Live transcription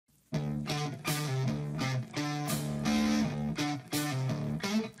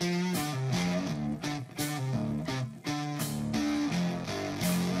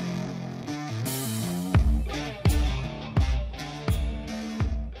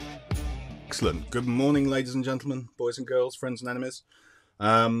Excellent. Good morning, ladies and gentlemen, boys and girls, friends and enemies.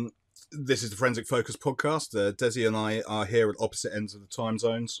 This is the Forensic Focus podcast. Desi and I are here at opposite ends of the time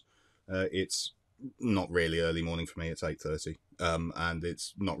zones. It's not really early morning for me. It's 8:30, and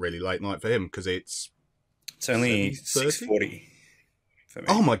it's not really late night for him because it's only 6:40 for me.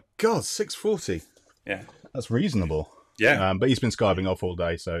 Oh my God, 6:40. Yeah, that's reasonable. Yeah, but he's been skiving off all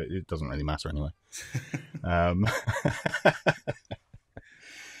day, so it doesn't really matter anyway.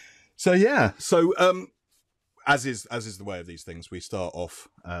 So as is the way of these things, we start off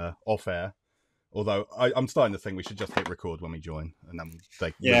off air. Although I'm starting to think we should just hit record when we join, and then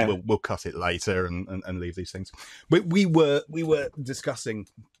we'll cut it later and leave these things. But we were discussing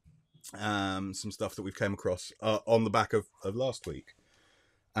some stuff that we've came across on the back of last week,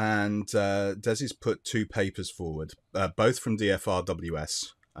 and Desi's put two papers forward, both from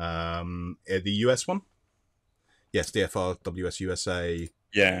DFRWS, the US one. Yes, DFRWS USA.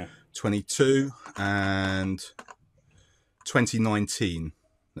 Yeah. 22 and 2019,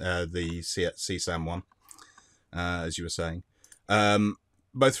 the CSAM one, as you were saying,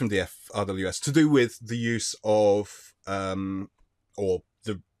 both from the FRWS, to do with the use of or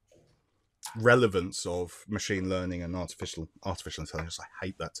the relevance of machine learning and artificial intelligence. I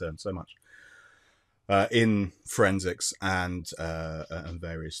hate that term so much. In forensics and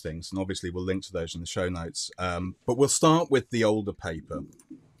various things, and obviously we'll link to those in the show notes. But we'll start with the older paper.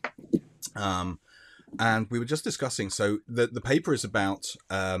 And we were just discussing, so the paper is about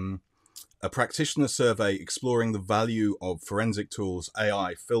a practitioner survey exploring the value of forensic tools,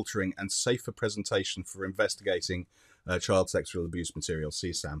 AI, filtering, and safer presentation for investigating child sexual abuse material,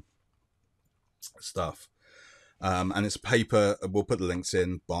 CSAM stuff. And it's a paper, we'll put the links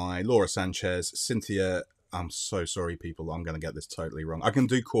in, by Laura Sanchez, Cynthia, I'm so sorry people, I'm going to get this totally wrong. I can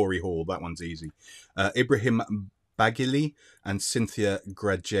do Corey Hall, that one's easy. Ibrahim Bagili and Cynthia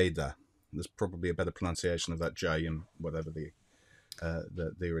Grajeda. There's probably a better pronunciation of that J in whatever the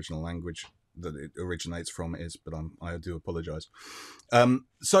original language that it originates from is, but I do apologise.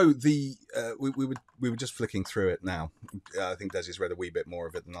 So we were just flicking through it now. I think Desi's read a wee bit more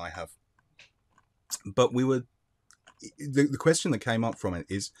of it than I have. But the question that came up from it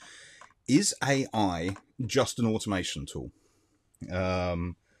is AI just an automation tool?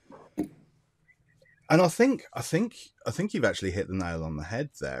 And I think you've actually hit the nail on the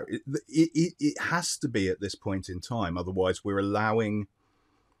head there. It has to be at this point in time. Otherwise, we're allowing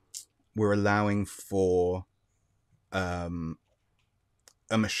for a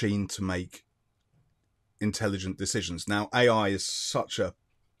machine to make intelligent decisions. Now, AI is such a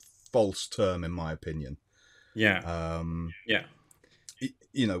false term, in my opinion. Yeah.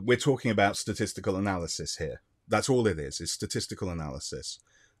 We're talking about statistical analysis here. That's all it is. It's statistical analysis.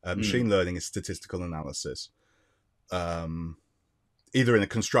 Machine learning is statistical analysis, either in a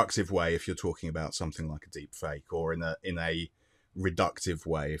constructive way if you're talking about something like a deep fake, or in a reductive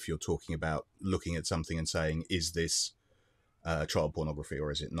way if you're talking about looking at something and saying, is this child pornography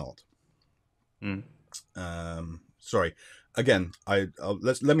or is it not? Sorry, again,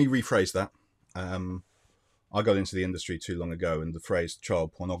 let me rephrase that. I got into the industry too long ago, and the phrase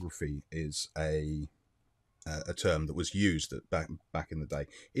child pornography is a term that was used back in the day.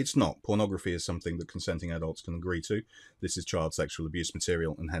 It's not. Pornography is something that consenting adults can agree to. This is child sexual abuse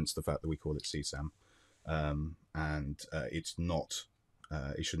material, and hence the fact that we call it CSAM. And it's not.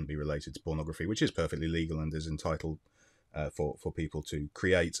 It shouldn't be related to pornography, which is perfectly legal and is entitled for people to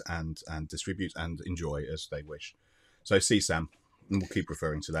create and distribute and enjoy as they wish. So CSAM, and we'll keep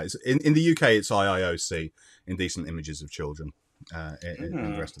referring to that. In the UK, it's IIOC, Indecent Images of Children.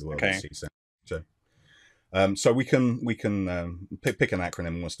 In the rest of the world, it's CSAM. So we can pick an acronym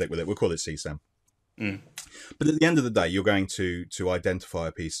and we'll stick with it. We'll call it CSAM. But at the end of the day, you're going to identify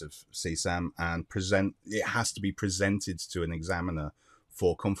a piece of CSAM and present. It has to be presented to an examiner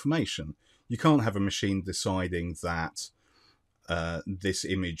for confirmation. You can't have a machine deciding that this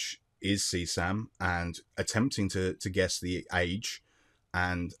image is CSAM and attempting to guess the age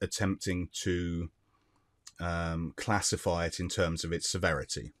and attempting to classify it in terms of its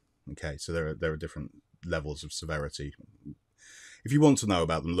severity. Okay, so there are different levels of severity. If you want to know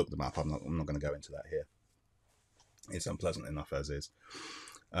about them, look them up. I'm not going to go into that here. It's unpleasant enough as is.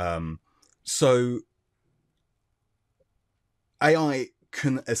 So AI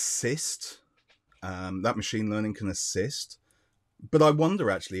can assist. That machine learning can assist. But I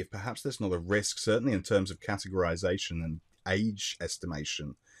wonder actually if perhaps there's not a risk, certainly in terms of categorization and age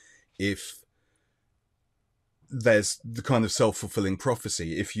estimation, if there's the kind of self-fulfilling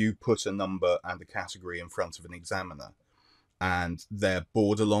prophecy. If you put a number and a category in front of an examiner and they're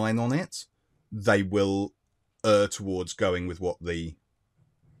borderline on it, they will err towards going with what the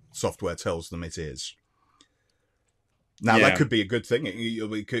software tells them it is. Now, that could be a good thing.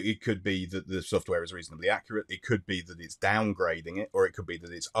 It could be that the software is reasonably accurate. It could be that it's downgrading it, or it could be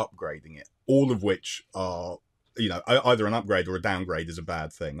that it's upgrading it. All of which are, either an upgrade or a downgrade is a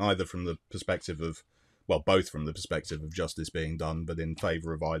bad thing, either from the perspective of, both from the perspective of justice being done, but in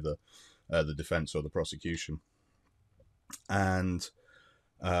favour of either the defence or the prosecution. And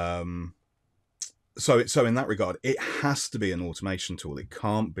so in that regard, it has to be an automation tool. It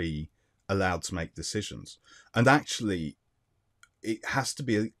can't be allowed to make decisions, and actually it has to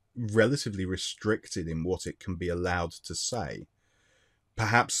be relatively restricted in what it can be allowed to say.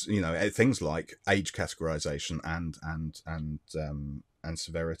 Perhaps things like age categorization and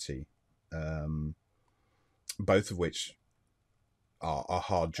severity, both of which are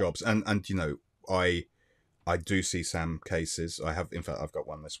hard jobs. And I do CSAM cases. In fact I've got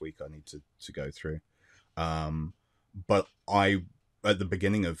one this week I need to go through, but at the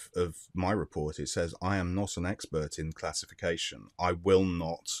beginning of my report, it says, I am not an expert in classification. I will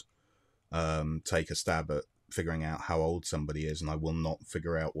not take a stab at figuring out how old somebody is, and I will not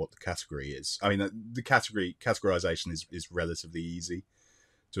figure out what the category is. I mean, the categorization is relatively easy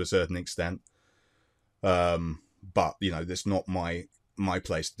to a certain extent. But, that's not my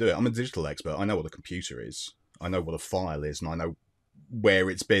place to do it. I'm a digital expert. I know what a computer is. I know what a file is, and I know where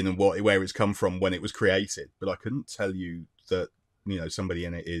it's been and where it's come from when it was created. But I couldn't tell you that somebody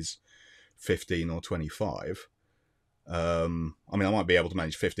in it is 15 or 25. I mean, I might be able to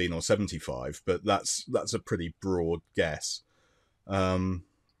manage 15 or 75, but that's a pretty broad guess. And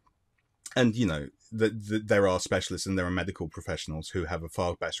there are specialists and there are medical professionals who have a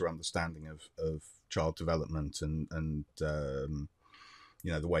far better understanding of child development and the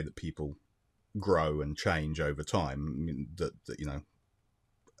way that people grow and change over time. I mean, that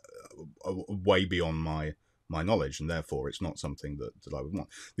way beyond my knowledge, and therefore it's not something that I would want.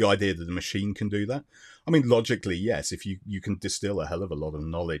 The idea that the machine can do that, I mean, logically, yes, if you can distill a hell of a lot of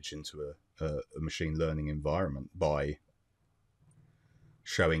knowledge into a machine learning environment by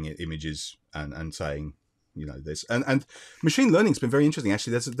showing it images and saying, this. And machine learning's been very interesting.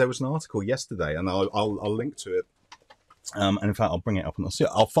 Actually, there was an article yesterday, and I'll link to it. And in fact, I'll bring it up on the.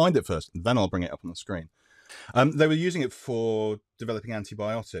 I'll find it first, then I'll bring it up on the screen. They were using it for developing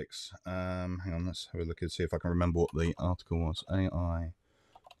antibiotics. Hang on, let's have a look and see if I can remember what the article was. AI.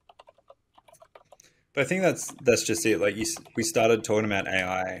 But I think that's just it. Like we started talking about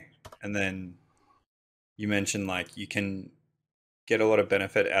AI, and then you mentioned like you can get a lot of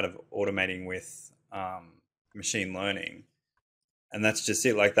benefit out of automating with machine learning, and that's just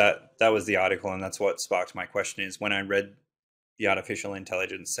it. Like that was the article, and that's what sparked my question. Is when I read the artificial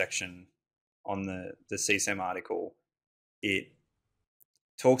intelligence section on the CSAM article, it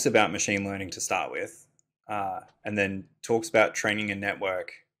talks about machine learning to start with, and then talks about training a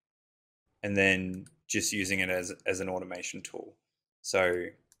network, and then just using it as an automation tool. So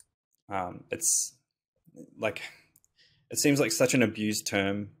it's like, it seems like such an abused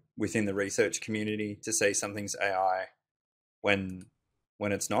term within the research community to say something's AI when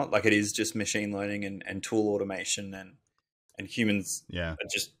it's not. Like, it is just machine learning and tool automation, and humans are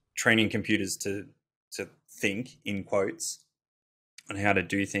just training computers to think, in quotes, on how to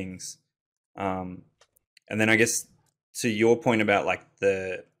do things. And then I guess to your point about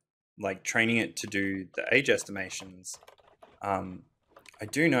like training it to do the age estimations, I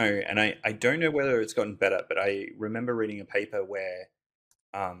do know, and I don't know whether it's gotten better, but I remember reading a paper where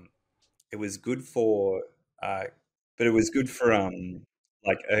it was good for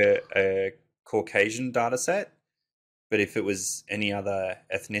like a Caucasian data set, but if it was any other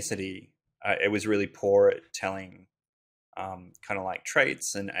ethnicity, it was really poor at telling kind of like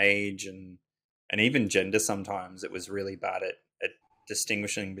traits and age and even gender. Sometimes it was really bad at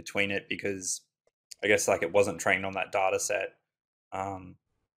distinguishing between it, because I guess like it wasn't trained on that data set. And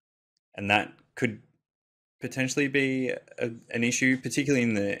that could potentially be an issue, particularly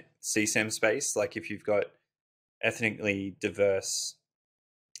in the CSAM space. Like if you've got ethnically diverse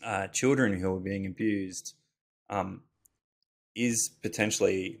children who are being abused, is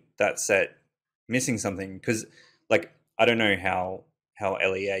potentially that set missing something? Because like, I don't know how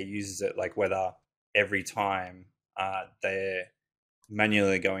LEA uses it, like whether every time they're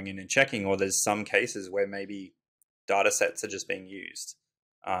manually going in and checking, or there's some cases where maybe data sets are just being used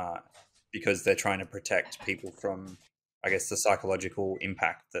because they're trying to protect people from, I guess, the psychological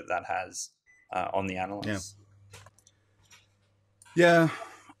impact that has on the analysts. Yeah.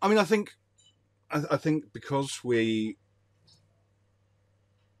 I mean, I think because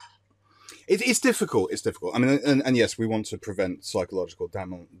it's difficult. It's difficult. I mean, and yes, we want to prevent psychological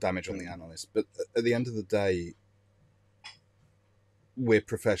damage on the analyst, but at the end of the day, we're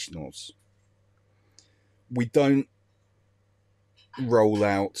professionals. We don't roll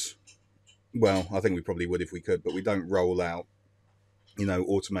out. Well, I think we probably would if we could, but we don't roll out,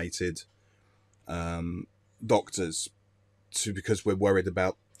 automated doctors because we're worried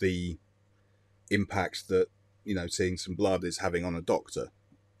about the impact that seeing some blood is having on a doctor.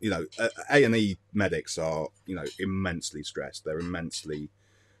 A&E medics are immensely stressed. They're immensely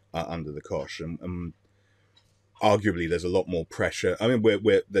under the cosh, and arguably there's a lot more pressure. I mean,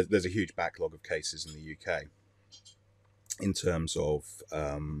 there's a huge backlog of cases in the UK in terms of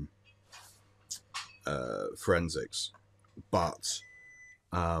forensics, but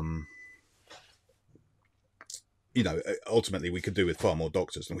ultimately we could do with far more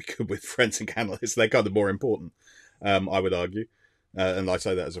doctors than we could with forensic analysts. They're kind of more important, I would argue, and I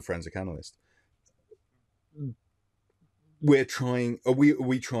say that as a forensic analyst. Are we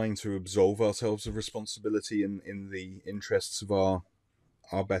trying to absolve ourselves of responsibility in the interests of our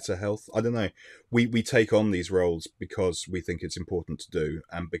better health? I don't know. We take on these roles because we think it's important to do,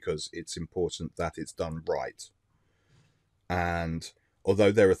 and because it's important that it's done right. And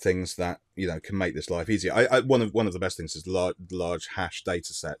although there are things that can make this life easier, one of the best things is large hash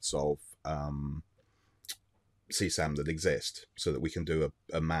data sets of CSAM that exist, so that we can do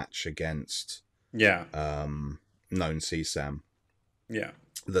a match against known CSAM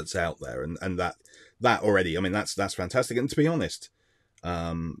that's out there, and that already, I mean, that's fantastic. And to be honest,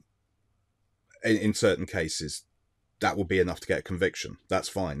 in certain cases, that will be enough to get a conviction. That's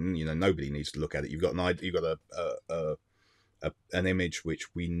fine. Nobody needs to look at it. You've got an image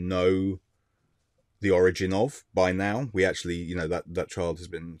which we know the origin of by now. We actually, that child has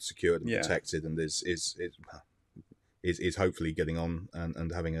been secured and protected, and is hopefully getting on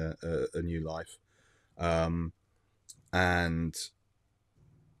and having a new life. And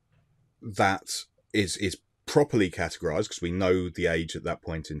that is properly categorized because we know the age at that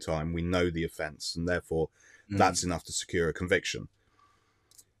point in time. We know the offense, and therefore that's enough to secure a conviction.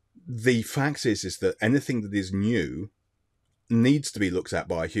 The fact is that anything that is new needs to be looked at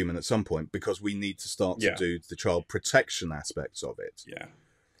by a human at some point, because we need to start to do the child protection aspects of it.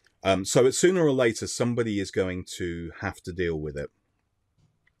 So sooner or later, somebody is going to have to deal with it.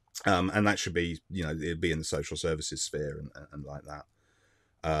 And that should be, it'd be in the social services sphere and like that.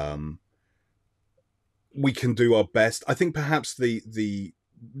 We can do our best. I think perhaps the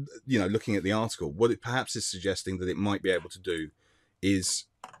looking at the article, what it perhaps is suggesting that it might be able to do is,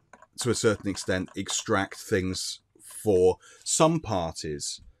 to a certain extent, extract things for some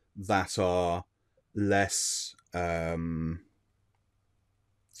parties that are less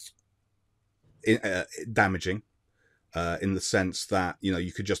damaging, in the sense that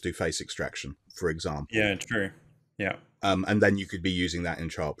you could just do face extraction, for example. Yeah, true. Yeah. And then you could be using that in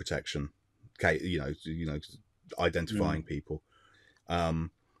child protection, identifying people, and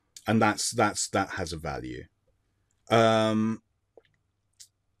that has a value.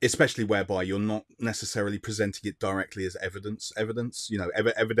 Especially whereby you're not necessarily presenting it directly as evidence.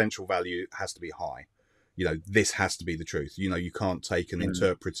 Evidential value has to be high. This has to be the truth. You can't take an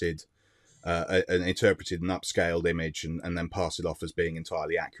interpreted and upscaled image and then pass it off as being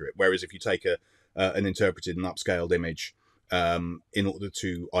entirely accurate. Whereas if you take an interpreted and upscaled image in order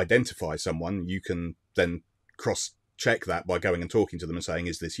to identify someone, you can then cross-check that by going and talking to them and saying,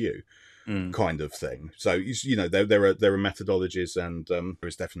 "Is this you?" kind of thing. So there are methodologies, and there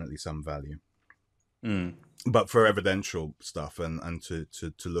is definitely some value. But for evidential stuff and to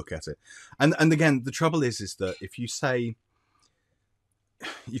look at it, and again, the trouble is that if you say,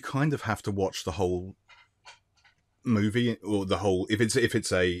 you kind of have to watch the whole movie, or the whole, if it's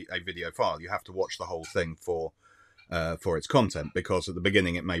a video file, you have to watch the whole thing for its content, because at the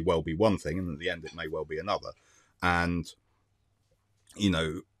beginning it may well be one thing, and at the end it may well be another. And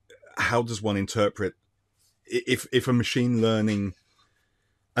how does one interpret if a machine learning,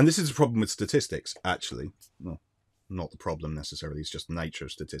 and this is a problem with statistics, actually, well, not the problem necessarily, it's just the nature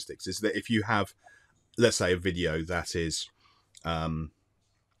of statistics, is that if you have, let's say, a video that is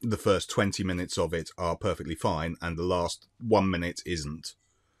the first 20 minutes of it are perfectly fine and the last 1 minute isn't,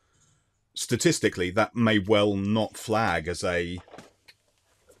 statistically that may well not flag as a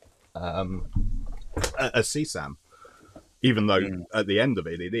CSAM, even though at the end of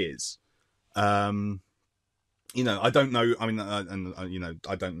it is. I don't know. I mean,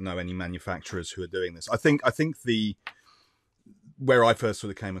 I don't know any manufacturers who are doing this. I think where I first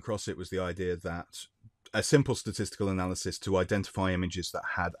sort of came across it was the idea that a simple statistical analysis to identify images that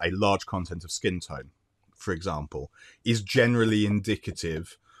had a large content of skin tone, for example, is generally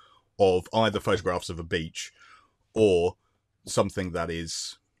indicative of either photographs of a beach or something that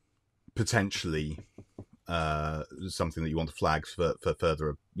is potentially something that you want to flag for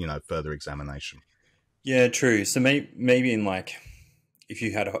further, further examination. Yeah, true. So maybe in like, if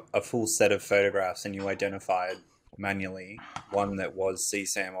you had a full set of photographs and you identified manually one that was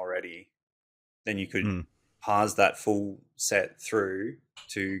CSAM already, then you could Mm. parse that full set through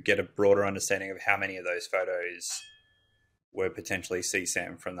to get a broader understanding of how many of those photos were potentially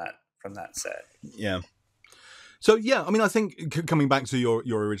CSAM from that set. Yeah. So yeah, I mean, I think coming back to your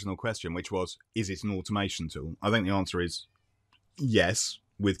original question, which was, is it an automation tool? I think the answer is yes,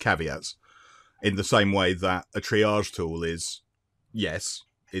 with caveats. In the same way that a triage tool is, yes,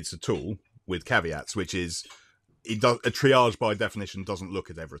 it's a tool with caveats, which is a triage by definition doesn't look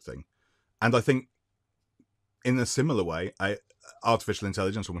at everything. And I think in a similar way, artificial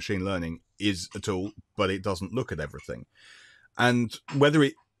intelligence or machine learning is a tool, but it doesn't look at everything. And whether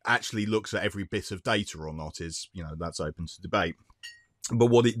it actually looks at every bit of data or not is, that's open to debate.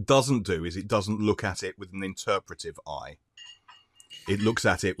 But what it doesn't do is it doesn't look at it with an interpretive eye. It looks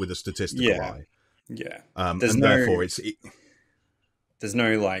at it with a statistical eye. Yeah. And therefore there's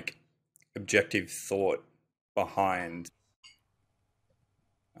no like objective thought behind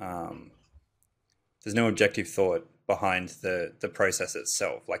there's no objective thought behind the process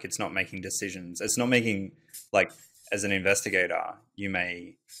itself. Like, it's not making decisions. It's not making, like, as an investigator, you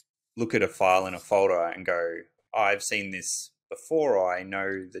may look at a file in a folder and go, oh, I've seen this before, or I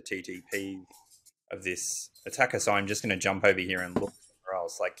know the TTP of this attacker, so I'm just going to jump over here and look somewhere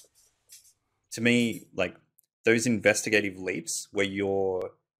else. Like, to me, like, those investigative leaps where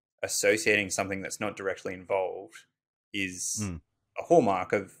you're associating something that's not directly involved is a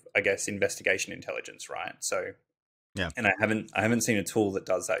hallmark of, I guess, investigation intelligence, right? So, yeah. And I haven't seen a tool that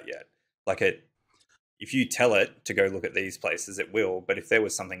does that yet. Like, if you tell it to go look at these places, it will. But if there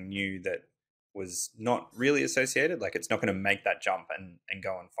was something new that was not really associated, like, it's not going to make that jump and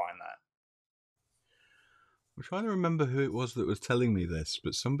go and find that. I'm trying to remember who it was that was telling me this,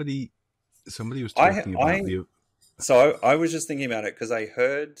 but somebody was talking about the. So I was just thinking about it because I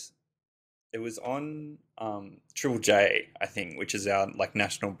heard it was on Triple J, I think, which is our like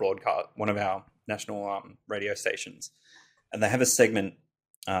national broadcast, one of our national radio stations, and they have a segment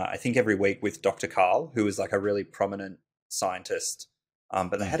I think every week with Dr. Carl, who is like a really prominent scientist.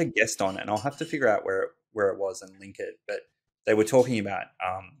 But they had a guest on, and I'll have to figure out where it was and link it. But they were talking about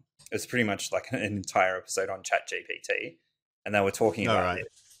it was pretty much like an entire episode on ChatGPT, and they were talking about it,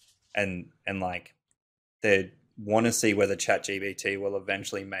 and like they want to see whether ChatGPT will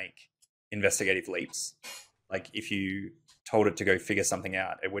eventually make investigative leaps. Like, if you told it to go figure something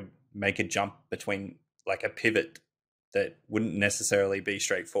out, it would make a jump between like a pivot that wouldn't necessarily be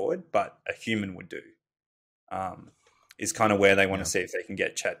straightforward, but a human would do. Is kind of where they want to see if they can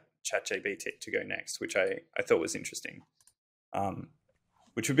get ChatGPT to go next, which I thought was interesting.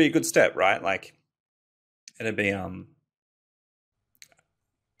 Which would be a good step, right? Like, it'd be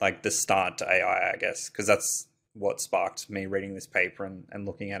like the start to AI, I guess, because that's what sparked me reading this paper and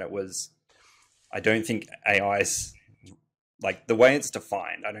looking at it. Was I don't think AI's, like, the way it's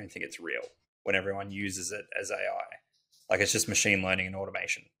defined, I don't think it's real when everyone uses it as AI. Like, it's just machine learning and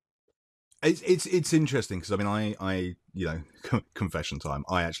automation. It's interesting because, I mean, I confession time,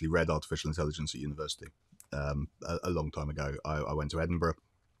 I actually read artificial intelligence at university a long time ago. I went to Edinburgh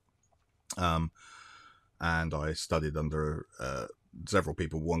and I studied under several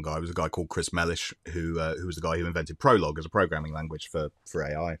people. One guy was a guy called Chris Mellish, who was the guy who invented Prolog as a programming language for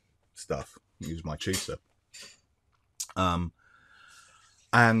AI stuff. He was my tutor.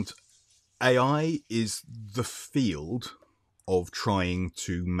 And AI is the field of trying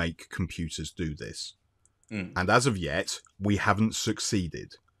to make computers do this. And as of yet, we haven't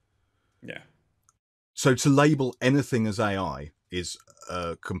succeeded. Yeah. So to label anything as AI is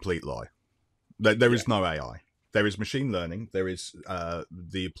a complete lie. There is no AI. There is machine learning. There is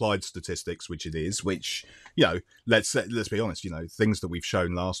the applied statistics, which it is, which, let's be honest, things that we've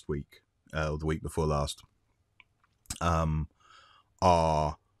shown last week, or the week before last,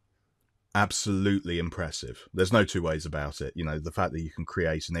 are absolutely impressive. There's no two ways about it. The fact that you can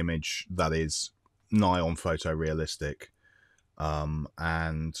create an image that is nigh on photorealistic,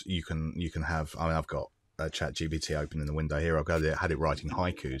 and you can have, I mean, I've got a ChatGPT open in the window here. Had it writing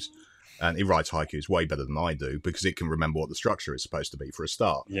haikus, and it writes haikus way better than I do because it can remember what the structure is supposed to be for a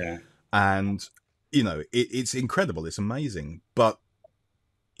start. Yeah. And it's incredible, it's amazing, but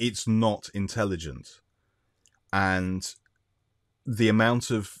it's not intelligent. And the amount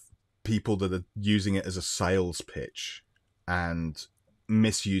of people that are using it as a sales pitch and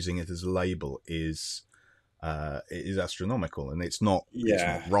misusing it as a label is astronomical, and it's not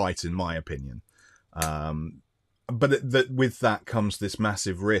right, in my opinion. But with that comes this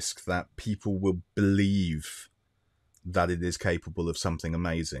massive risk that people will believe that it is capable of something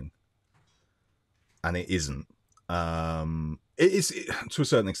amazing, and it isn't. To a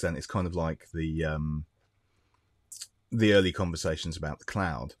certain extent, it's kind of like the early conversations about the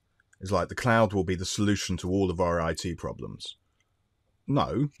cloud. It's like the cloud will be the solution to all of our IT problems.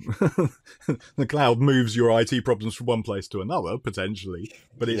 No, the cloud moves your IT problems from one place to another potentially,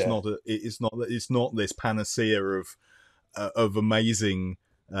 but it's Yeah. not. It's not this panacea of amazing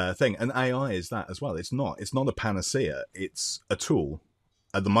thing. And AI is that as well. It's not. It's not a panacea. It's a tool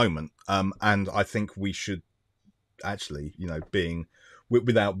at the moment. And I think we should actually,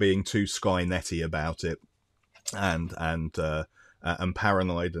 without being too Skynetty about it, and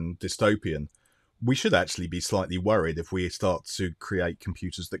paranoid and dystopian, we should actually be slightly worried if we start to create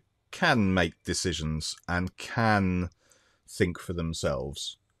computers that can make decisions and can think for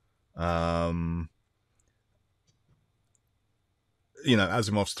themselves. Asimov's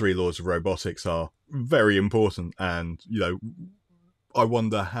three laws of robotics are very important, and I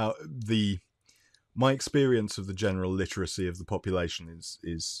wonder how my experience of the general literacy of the population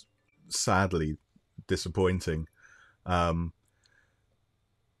is sadly disappointing.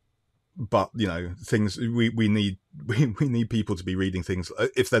 But things we need we need people to be reading things,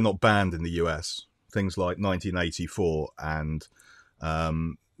 if they're not banned in the US, things like 1984 and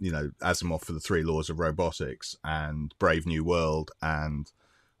Asimov for the Three Laws of Robotics and Brave New World, and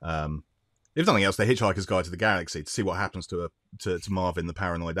if nothing else, The Hitchhiker's Guide to the Galaxy, to see what happens to Marvin the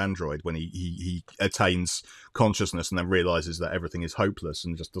paranoid android when he attains consciousness and then realizes that everything is hopeless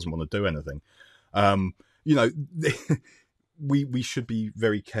and just doesn't want to do anything. We should be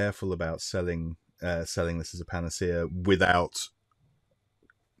very careful about selling this as a panacea without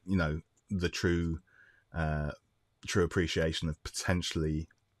the true appreciation of potentially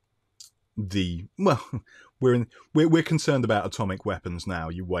we're concerned about atomic weapons now.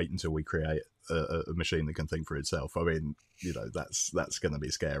 You wait until we create a machine that can think for itself. I mean, that's going to be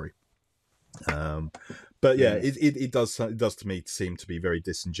scary. But yeah, it does to me seem to be very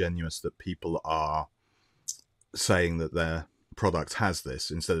disingenuous that people are saying that their product has this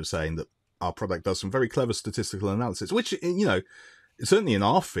instead of saying that our product does some very clever statistical analysis, which certainly in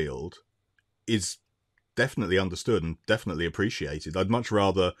our field is definitely understood and definitely appreciated. I'd much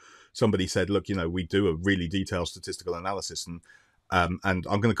rather somebody said, look, we do a really detailed statistical analysis, and I'm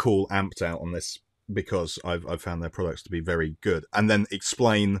going to call Amped out on this because I've found their products to be very good, and then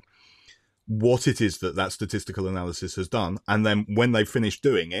explain what it is that statistical analysis has done, and then when they've finished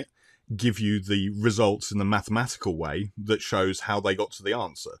doing it, give you the results in a mathematical way that shows how they got to the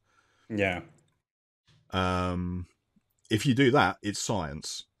answer. Yeah. If you do that, it's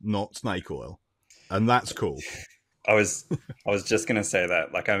science, not snake oil, and that's cool. I was just gonna say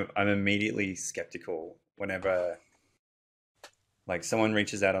that. Like, I'm immediately skeptical whenever like someone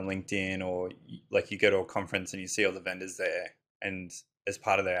reaches out on LinkedIn, or like you go to a conference and you see all the vendors there, and as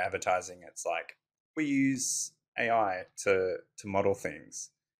part of their advertising, it's like, we use AI to model things,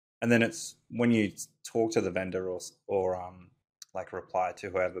 and then it's when you talk to the vendor or like reply to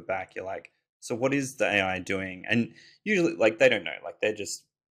whoever back, you're like, so what is the AI doing? And usually, like, they don't know, like they're just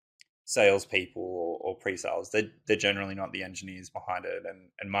salespeople or pre-sales. They're generally not the engineers behind it,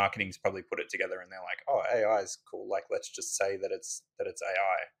 and marketing's probably put it together, and they're like, oh, AI is cool. Like, let's just say that it's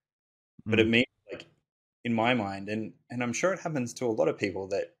AI. But it means, like, in my mind, and I'm sure it happens to a lot of people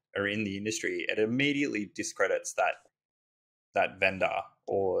that are in the industry, it immediately discredits that vendor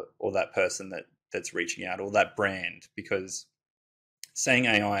or that person that's reaching out, or that brand, because saying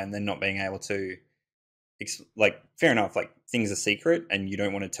AI and then not being able to, like, fair enough, like, things are secret and you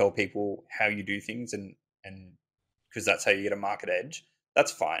don't want to tell people how you do things, and because that's how you get a market edge,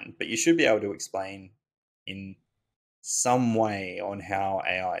 that's fine, but you should be able to explain in some way on how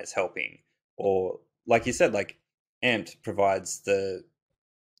AI is helping, or like you said, like Amped provides the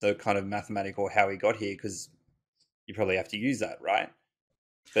kind of mathematical how he got here, because you probably have to use that, right?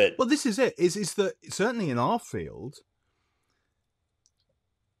 But well, this is it. Is that certainly in our field?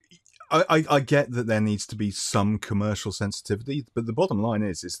 I get that there needs to be some commercial sensitivity, but the bottom line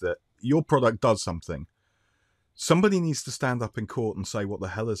is that your product does something. Somebody needs to stand up in court and say what the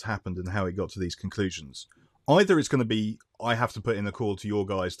hell has happened and how it got to these conclusions. Either it's going to be, I have to put in a call to your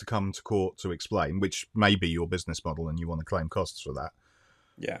guys to come to court to explain, which may be your business model and you want to claim costs for that.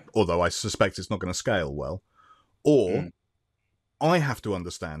 yeah, Although I suspect it's not going to scale well. Or I have to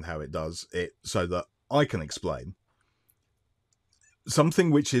understand how it does it so that I can explain.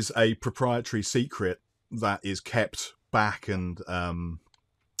 Something which is a proprietary secret that is kept back and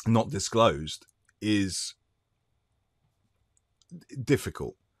not disclosed is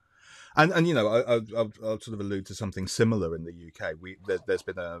difficult. And you know, I'll sort of allude to something similar in the UK. There's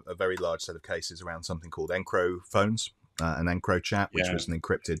been a very large set of cases around something called Encro phones, an Encro chat, which Yeah. was an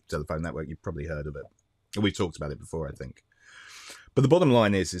encrypted telephone network. You've probably heard of it. We've talked about it before, I think. But the bottom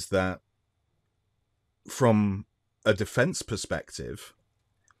line is that from a defense perspective,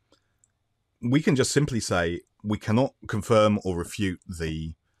 we can just simply say we cannot confirm or refute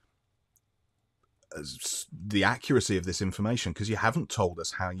the accuracy of this information because you haven't told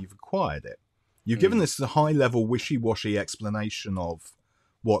us how you've acquired it. You've given us the high-level, wishy-washy explanation of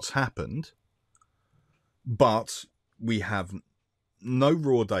what's happened, but we have no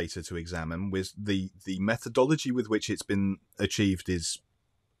raw data to examine. With the methodology with which it's been achieved is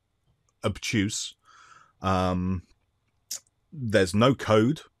obtuse. There's no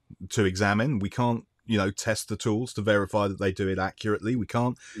code to examine. We can't, test the tools to verify that they do it accurately. We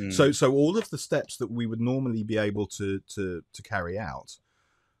can't. So all of the steps that we would normally be able to carry out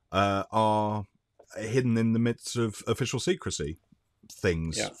are hidden in the midst of official secrecy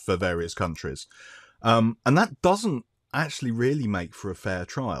things for various countries. And that doesn't actually really make for a fair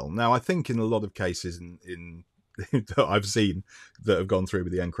trial. Now, I think in a lot of cases in that I've seen that have gone through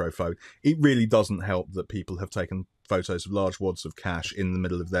with the Encro phone, it really doesn't help that people have taken photos of large wads of cash in the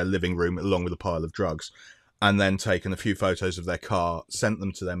middle of their living room along with a pile of drugs, and then taken a few photos of their car, sent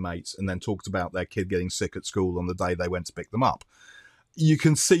them to their mates, and then talked about their kid getting sick at school on the day they went to pick them up. You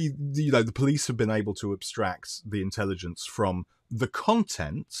can see, the police have been able to abstract the intelligence from the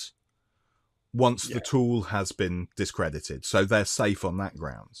content once the tool has been discredited. So they're safe on that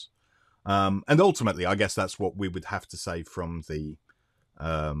grounds. And ultimately, I guess that's what we would have to say from the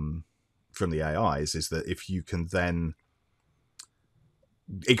AIs, is that if you can then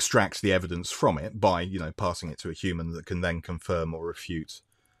extract the evidence from it by, passing it to a human that can then confirm or refute,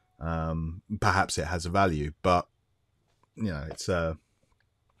 perhaps it has a value. But, it's a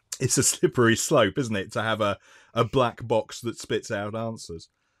slippery slope, isn't it, to have a black box that spits out answers.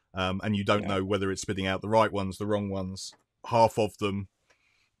 And you don't know whether it's spitting out the right ones, the wrong ones, half of them,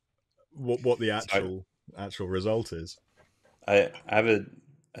 what the actual result is. I have a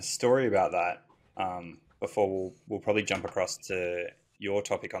story about that. Before we'll probably jump across to your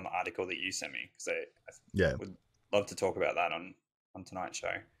topic on the article that you sent me, because I would love to talk about that on tonight's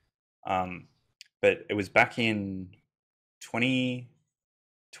show. But it was back in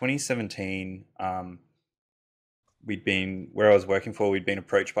 2017. We'd been, where I was working for, we'd been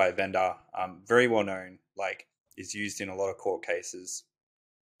approached by a vendor, very well known, like is used in a lot of court cases.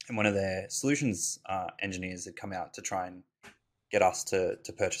 And one of their solutions engineers had come out to try and get us to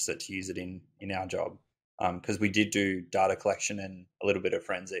purchase it, to use it in our job. Because we did do data collection and a little bit of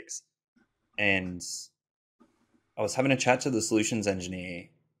forensics. And I was having a chat to the solutions engineer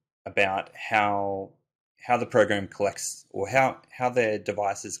about how the program collects, or how their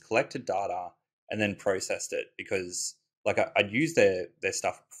devices collected data and then processed it. Because like I'd used their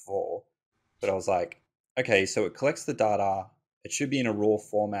stuff before, but I was like, okay, so it collects the data. It should be in a raw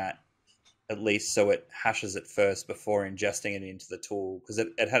format, at least, so it hashes it first before ingesting it into the tool, because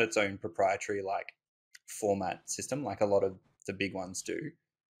it had its own proprietary format system, like a lot of the big ones do.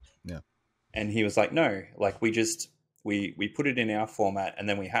 Yeah. And he was like, no, we put it in our format and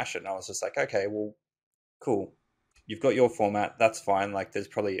then we hash it. And I was just like, okay, well, cool. You've got your format. That's fine. There's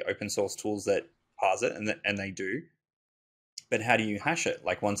probably open source tools that parse it, and they do. But how do you hash it?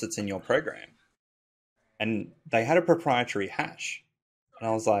 Once it's in your program. And they had a proprietary hash. And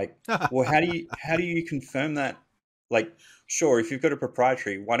I was like, well, how do you confirm that? Sure, if you've got a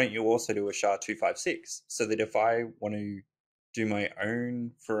proprietary, why don't you also do a SHA-256, so that if I want to do my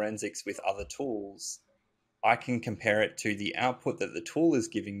own forensics with other tools, I can compare it to the output that the tool is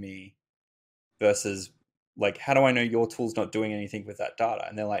giving me versus, how do I know your tool's not doing anything with that data?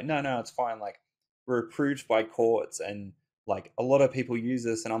 And they're like, no, it's fine. We're approved by courts, and a lot of people use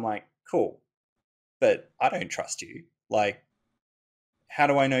this. And I'm like, cool, but I don't trust you. How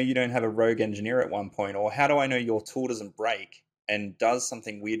do I know you don't have a rogue engineer at one point? Or how do I know your tool doesn't break and does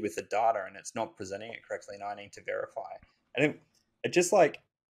something weird with the data and it's not presenting it correctly and I need to verify? And it just I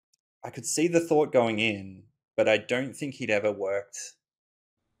could see the thought going in, but I don't think he'd ever worked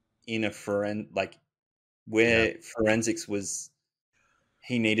in a where forensics was,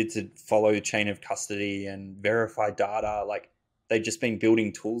 he needed to follow chain of custody and verify data. They'd just been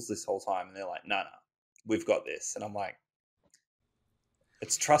building tools this whole time, and they're like, no, we've got this. And I'm like,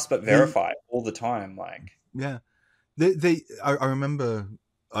 it's trust but verify all the time. I remember.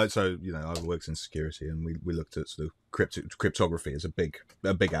 I worked in security, and we looked at sort of cryptography as a big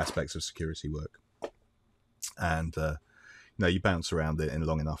aspect of security work. And you bounce around it in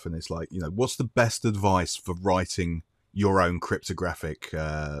long enough, and it's what's the best advice for writing your own cryptographic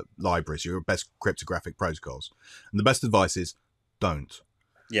libraries, your best cryptographic protocols. And the best advice is don't.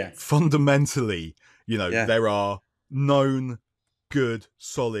 Yeah. Fundamentally, Yeah. there are known, good,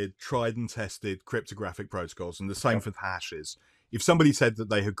 solid, tried and tested cryptographic protocols, and the same Yep. for hashes. If somebody said that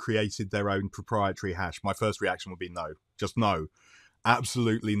they had created their own proprietary hash, my first reaction would be no. Just no.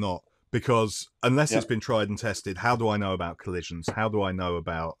 Absolutely not. Because unless it's Yep. been tried and tested, how do I know about collisions? How do I know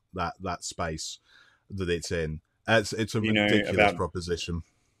about that space that it's in? It's a You know ridiculous about proposition.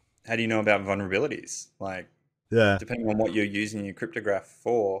 how do you know about vulnerabilities? Like, Yeah. depending on what you're using your cryptograph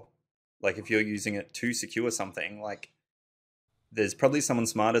for, like if you're using it to secure something, like there's probably someone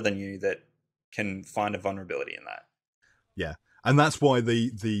smarter than you that can find a vulnerability in that. Yeah. And that's why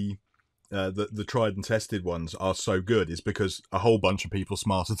the tried and tested ones are so good, is because a whole bunch of people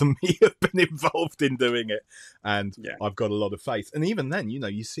smarter than me have been involved in doing it, and Yeah. I've got a lot of faith. And even then,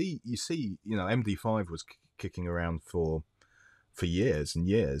 you see, MD5 was kicking around for years and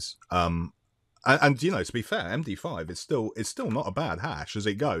years. And to be fair, MD5 is still not a bad hash as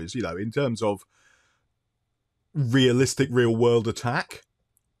it goes. In terms of realistic real world attack,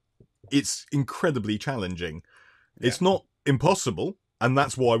 it's incredibly challenging. Yeah. It's not impossible, and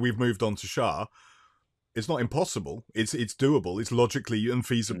that's why we've moved on to SHA. It's not impossible. It's doable. It's logically and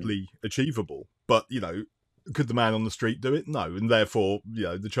feasibly achievable. But could the man on the street do it? No, and therefore,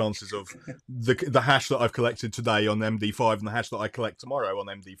 the chances of the hash that I've collected today on MD5 and the hash that I collect tomorrow on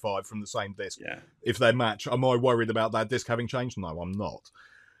MD5 from the same disk, Yeah. if they match, am I worried about that disk having changed? No, I'm not.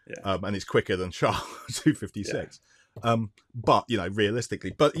 Yeah. And it's quicker than SHA 256. But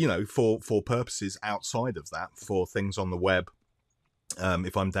realistically, for purposes outside of that, for things on the web,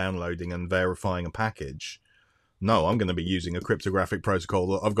 if I'm downloading and verifying a package, no, I'm going to be using a cryptographic protocol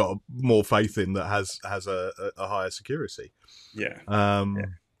that I've got more faith in, that has a higher security. Yeah.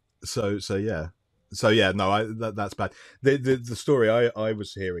 So yeah, no, that's bad. The story I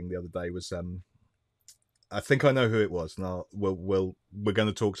was hearing the other day was, I think I know who it was, and we're going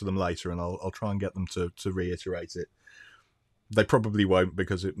to talk to them later, and I'll try and get them to reiterate it. They probably won't,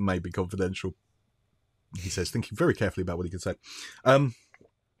 because it may be confidential. He says, thinking very carefully about what he could say.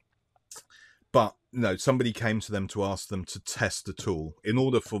 But somebody came to them to ask them to test the tool in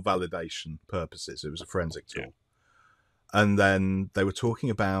order for validation purposes. It was a forensic tool. Yeah. And then they were talking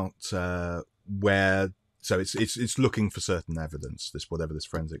about where, so it's looking for certain evidence, whatever this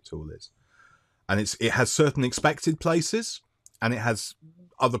forensic tool is. And it has certain expected places, and it has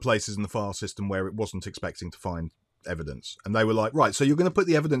other places in the file system where it wasn't expecting to find evidence. And they were like, right, so you're going to put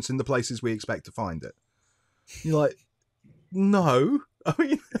the evidence in the places we expect to find it. You're like, no. I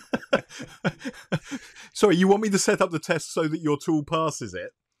mean, sorry, you want me to set up the test so that your tool passes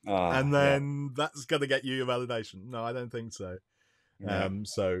it, and then that's going to get you your validation? No, I don't think so. Yeah.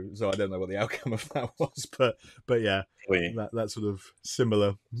 So I don't know what the outcome of that was, but yeah, that sort of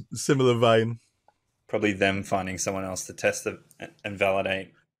similar vein. Probably them finding someone else to test and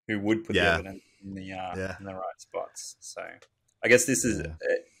validate who would put the evidence in the right spots. So I guess this is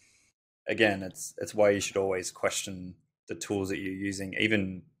again, it's why you should always question the tools that you're using,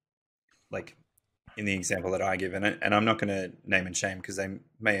 even like in the example that I give, and I'm not going to name and shame because they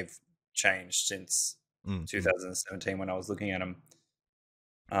may have changed since 2017 when I was looking at them.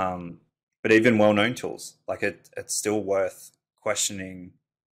 But even well-known tools, like it's still worth questioning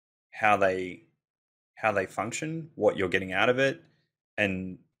how they function, what you're getting out of it,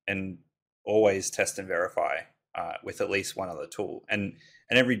 and always test and verify with at least one other tool. And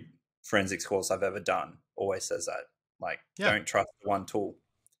every forensics course I've ever done always says that, like, don't trust one tool,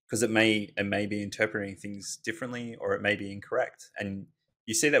 because it may be interpreting things differently, or it may be incorrect. And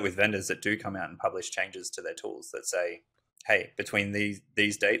you see that with vendors that do come out and publish changes to their tools that say, hey, between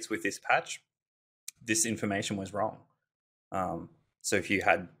these dates with this patch, this information was wrong. So if you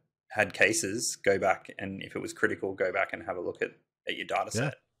had cases, go back, and if it was critical, go back and have a look at your data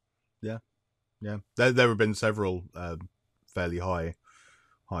set. Yeah. There have been several fairly high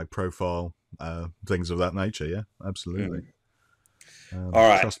profile things of that nature. Yeah, absolutely. All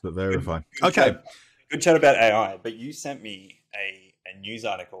right. Trust but verify. Good chat about AI, but you sent me a news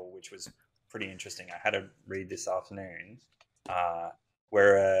article which was pretty interesting. I had to read this afternoon,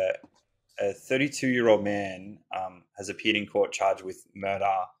 where a 32-year-old man has appeared in court charged with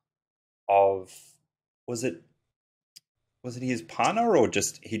murder of, was it his partner, or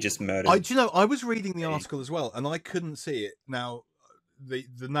he just murdered? I was reading the article as well, and I couldn't see it. Now, the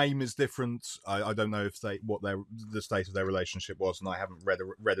name is different. I don't know if what the state of their relationship was, and I haven't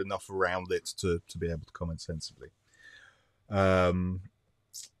read enough around it to be able to comment sensibly.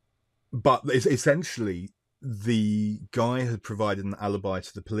 But essentially, the guy had provided an alibi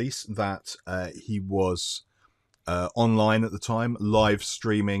to the police that he was online at the time, live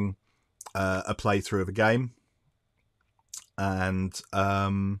streaming a playthrough of a game, and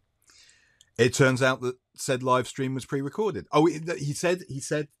it turns out that said live stream was pre-recorded. Oh, he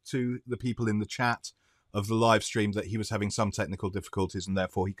said to the people in the chat of the live stream that he was having some technical difficulties and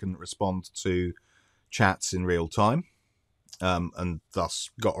therefore he couldn't respond to chats in real time, and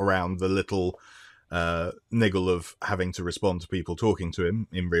thus got around the little niggle of having to respond to people talking to him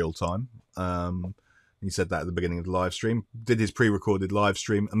in real time. He said that at the beginning of the live stream, did his pre-recorded live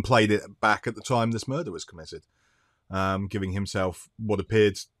stream and played it back at the time this murder was committed, giving himself what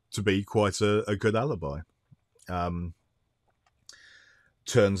appeared to be quite a good alibi.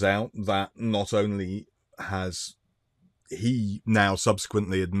 Turns out that not only has he now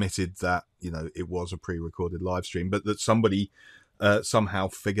subsequently admitted that, you know, it was a pre-recorded live stream, but that somebody somehow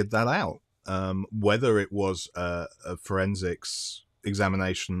figured that out. Whether it was a forensics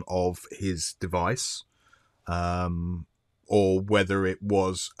examination of his device, or whether it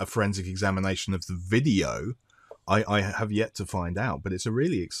was a forensic examination of the video, I have yet to find out. But it's a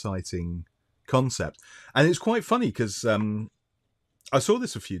really exciting concept, and it's quite funny because I saw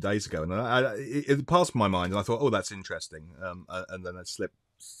this a few days ago, and it passed my mind, and I thought, oh, that's interesting, and then it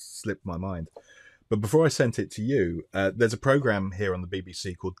slipped my mind. But before I sent it to you, there's a program here on the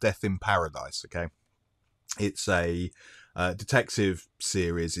BBC called Death in Paradise. Okay, it's a detective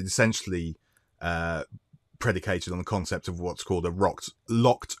series. It's essentially predicated on the concept of what's called a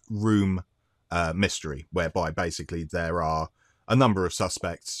locked room mystery, whereby basically there are a number of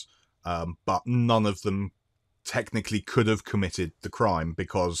suspects, but none of them technically could have committed the crime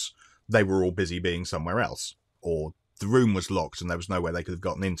because they were all busy being somewhere else, or the room was locked and there was no way they could have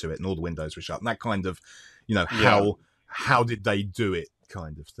gotten into it and all the windows were shut, and that kind of, you know, how did they do it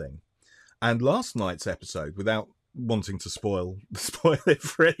kind of thing. And last night's episode, without wanting to spoil it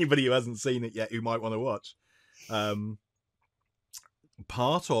for anybody who hasn't seen it yet who might want to watch,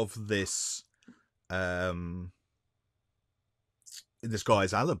 part of this this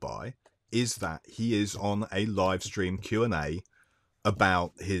guy's alibi is that he is on a live stream Q&A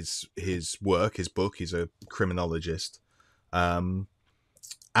about his work, his book. He's a criminologist, at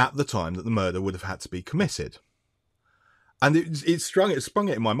the time that the murder would have had to be committed. And it sprung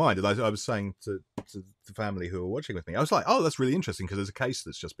it in my mind. And I was saying to the family who were watching with me, I was like, oh, that's really interesting because there's a case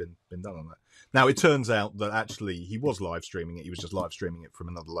that's just been done on that. Now, it turns out that actually he was live streaming it. He was just live streaming it from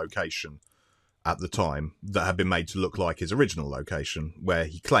another location at the time that had been made to look like his original location where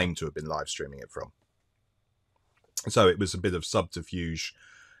he claimed to have been live streaming it from. So it was a bit of subterfuge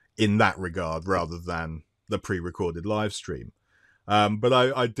in that regard rather than the pre-recorded live stream. But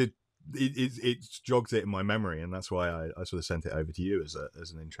I did, it jogged it in my memory, and that's why I sort of sent it over to you as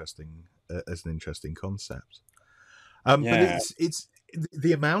an interesting concept. But it's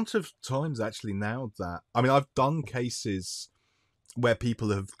the amount of times actually now that, I mean, I've done cases where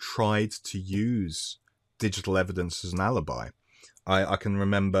people have tried to use digital evidence as an alibi. I can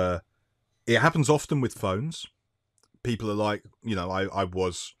remember it happens often with phones. People are like, you know, I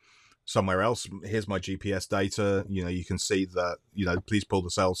was somewhere else. Here's my GPS data. You know, you can see that, you know, please pull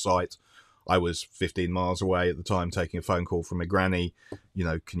the cell site. I was 15 miles away at the time taking a phone call from my granny. You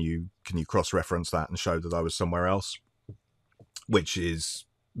know, can you cross-reference that and show that I was somewhere else? Which is,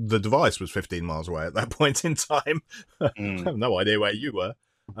 the device was 15 miles away at that point in time. I have no idea where you were.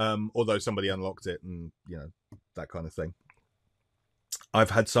 Although somebody unlocked it and, you know, that kind of thing.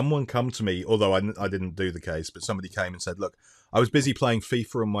 I've had someone come to me, although I didn't do the case, but somebody came and said, look, I was busy playing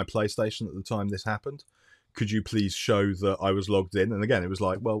FIFA on my PlayStation at the time this happened. Could you please show that I was logged in? And again, it was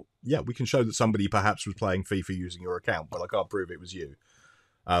like, well, yeah, we can show that somebody perhaps was playing FIFA using your account, but I can't prove it was you.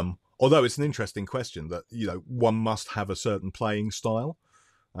 Although it's an interesting question that, you know, one must have a certain playing style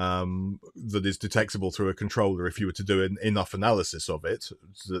that is detectable through a controller if you were to do enough analysis of it,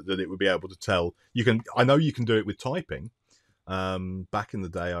 that it would be able to tell. I know you can do it with typing. Back in the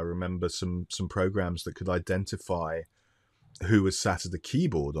day, I remember some programs that could identify who was sat at the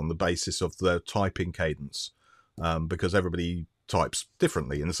keyboard on the basis of their typing cadence, because everybody types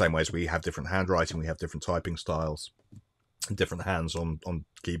differently in the same way as we have different handwriting, we have different typing styles, different hands on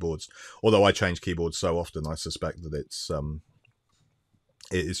keyboards. Although I change keyboards so often, I suspect that it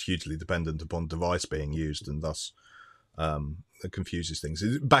is hugely dependent upon device being used, and thus it confuses things.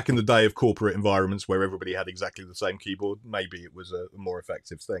 Back in the day of corporate environments where everybody had exactly the same keyboard, maybe it was a more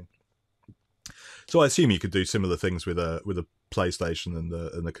effective thing. So I assume you could do similar things with a PlayStation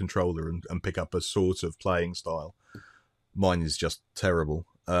and a controller and pick up a sort of playing style. Mine is just terrible.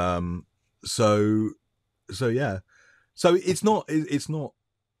 So yeah. So it's not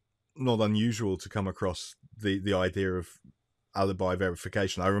unusual to come across the idea of alibi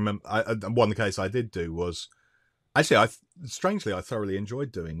verification. I remember one case I did do was Actually, strangely I thoroughly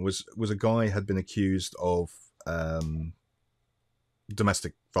enjoyed doing was a guy had been accused of um,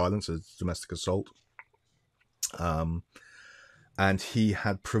 domestic violence, a domestic assault, um, and he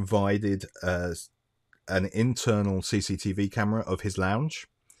had provided an internal CCTV camera of his lounge,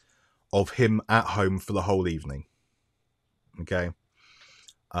 of him at home for the whole evening. Okay.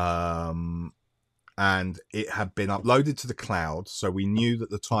 And it had been uploaded to the cloud, so we knew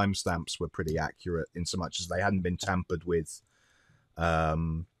that the timestamps were pretty accurate in so much as they hadn't been tampered with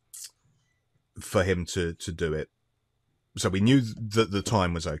for him to do it. So we knew that the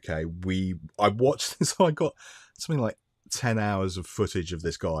time was okay. I watched this. I got something like 10 hours of footage of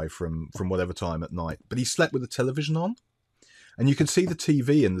this guy from whatever time at night, but he slept with the television on, and you could see the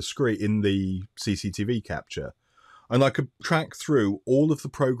TV in the screen in the CCTV capture, and I could track through all of the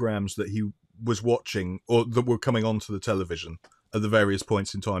programs that he was watching or that were coming onto the television at the various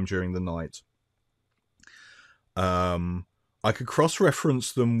points in time during the night. I could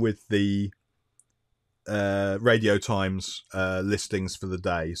cross-reference them with the Radio Times listings for the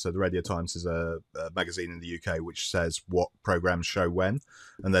day. So the Radio Times is a magazine in the UK which says what programs show when,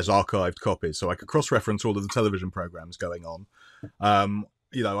 and there's archived copies. So I could cross-reference all of the television programs going on. I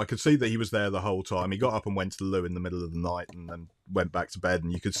could see that he was there the whole time. He got up and went to the loo in the middle of the night and then went back to bed,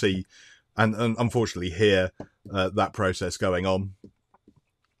 and you could see and unfortunately hear that process going on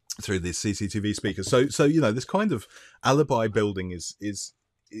through the CCTV speakers. So this kind of alibi building is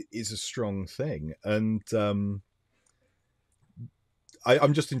a strong thing, and I'm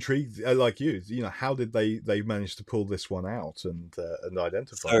just intrigued, like you. How did they manage to pull this one out and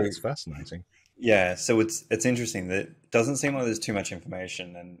identify it? It's fascinating. Yeah, so it's interesting that it doesn't seem like there's too much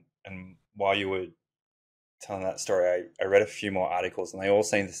information, and while you were telling that story, I read a few more articles, and they all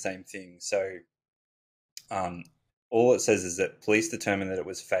say the same thing. So, all it says is that police determined that it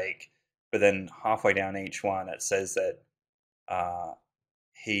was fake, but then halfway down each one, it says that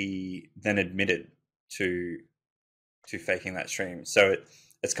he then admitted to faking that stream. So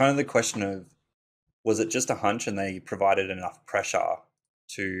it's kind of the question of, was it just a hunch and they provided enough pressure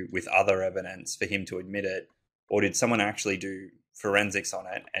with other evidence for him to admit it, or did someone actually do forensics on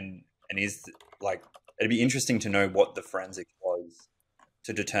it? And is like, it'd be interesting to know what the forensics was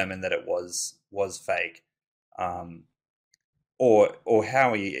to determine that it was fake, or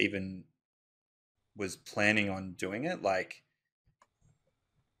how he even was planning on doing it. Like,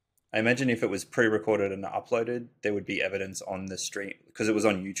 I imagine if it was pre-recorded and uploaded, there would be evidence on the stream because it was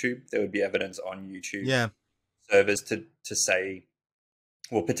on YouTube. There would be evidence on YouTube servers to say,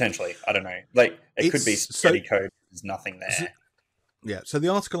 well, potentially, I don't know. Like, it could be spaghetti code. There's nothing there. So the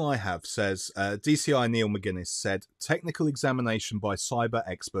article I have says DCI Neil McGuinness said technical examination by cyber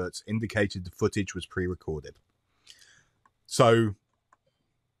experts indicated the footage was pre-recorded. So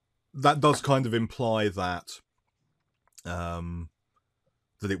that does kind of imply that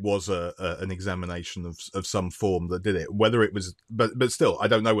that it was an examination of some form that did it. Whether it was, but still, I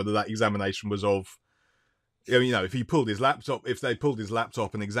don't know whether that examination was of. If he pulled his laptop, if they pulled his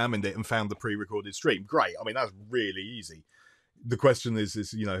laptop and examined it and found the pre-recorded stream, great. I mean, that's really easy. The question is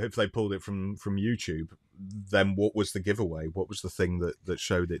if they pulled it from YouTube, then what was the giveaway? What was the thing that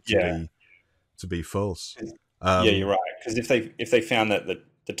showed it to be false? You're right. Because if they found that the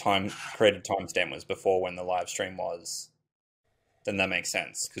created timestamp was before when the live stream was, then that makes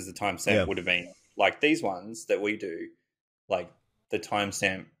sense, because the timestamp would have been like these ones that we do. Like, the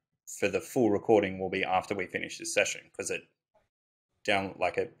timestamp for the full recording will be after we finish this session, because it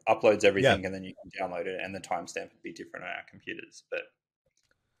uploads everything and then you can download it, and the timestamp would be different on our computers. But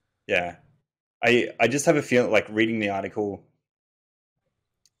yeah, I just have a feeling, like, reading the article,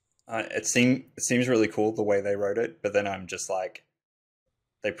 it seems really cool the way they wrote it, but then I'm just like,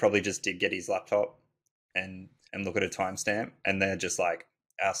 they probably just did get his laptop and look at a timestamp, and they're just like,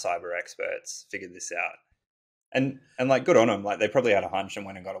 our cyber experts figured this out. And like, good on them. Like, they probably had a hunch and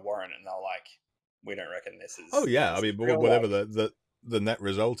went and got a warrant, and they're like, we don't reckon this is. Oh yeah, I mean, whatever the net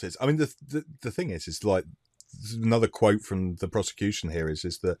result is. I mean, the thing is like, another quote from the prosecution here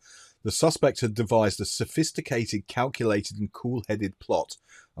is that the suspect had devised a sophisticated, calculated, and cool-headed plot,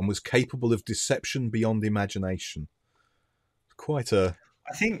 and was capable of deception beyond imagination. Quite a.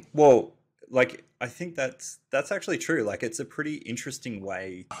 I think that's actually true. Like, it's a pretty interesting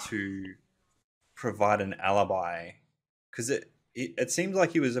way to provide an alibi, because it seemed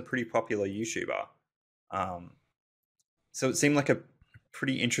like he was a pretty popular YouTuber. So it seemed like a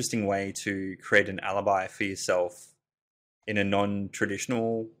pretty interesting way to create an alibi for yourself in a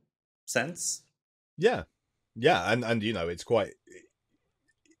non-traditional sense. Yeah. And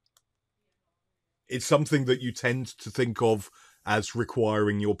it's something that you tend to think of as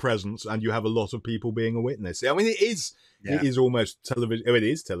requiring your presence, and you have a lot of people being a witness. I mean, it Yeah. is almost television. Oh, it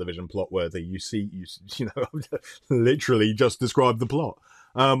is television plot worthy. You know, literally just describe the plot.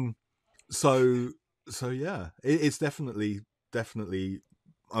 So yeah, it's definitely.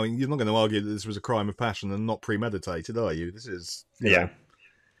 I mean, you're not going to argue that this was a crime of passion and not premeditated, are you? This is, Yeah.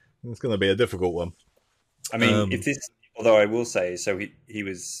 it's going to be a difficult one. I mean, if this, although I will say, so he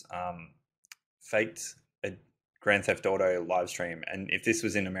was faked a Grand Theft Auto live stream, and if this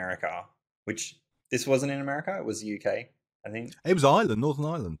was in America, which this wasn't in America, it was the UK, I think. It was Ireland, Northern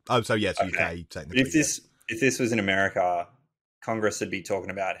Ireland. Oh, so yes, Okay. UK But technically. if this was in America, Congress would be talking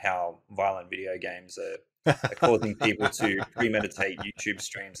about how violent video games are causing people to premeditate YouTube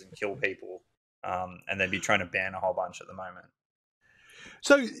streams and kill people, and they'd be trying to ban a whole bunch at the moment.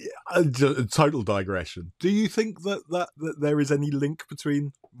 So, total digression. Do you think that there is any link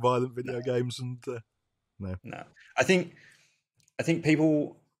between violent video games and no? No, I think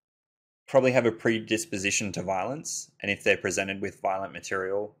people probably have a predisposition to violence, and if they're presented with violent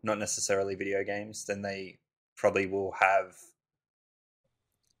material, not necessarily video games, then they probably will have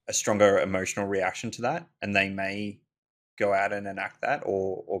a stronger emotional reaction to that, and they may go out and enact that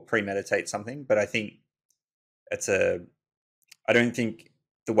or premeditate something. But I think I don't think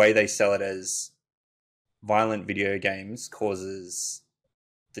the way they sell it as violent video games causes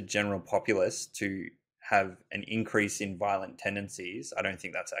the general populace to have an increase in violent tendencies. I don't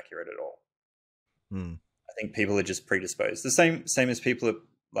think that's accurate at all. I think people are just predisposed. The same as people are,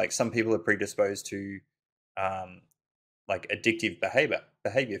 like, some people are predisposed to like addictive behavior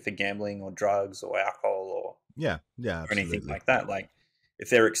for gambling or drugs or alcohol or or anything like that. Like, if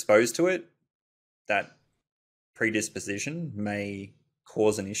they're exposed to it, that predisposition may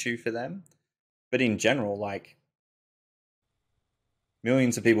cause an issue for them. But in general, like,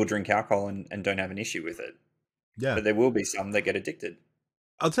 millions of people drink alcohol and don't have an issue with it. Yeah, but there will be some that get addicted.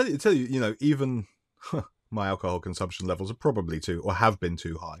 I'll tell you, you know, even my alcohol consumption levels are probably or have been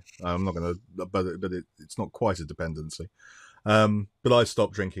too high. I'm not going to, but it's not quite a dependency. But I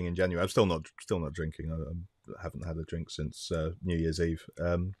stopped drinking in January. I'm still not drinking. I haven't had a drink since New Year's Eve.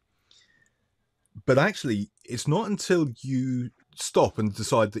 But actually, it's not until you stop and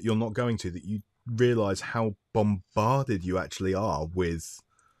decide that you're not going to that you realize how bombarded you actually are with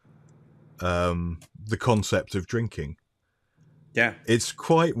the concept of drinking. Yeah, it's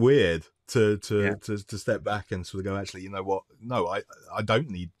quite weird to step back and sort of go, actually, you know what? No, I don't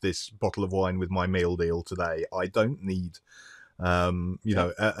need this bottle of wine with my meal deal today. I don't need, you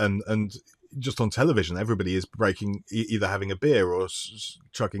know, and just on television, everybody is breaking, either having a beer or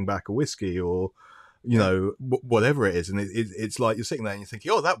chucking back a whiskey or, you know, whatever it is. And it's like you're sitting there and you're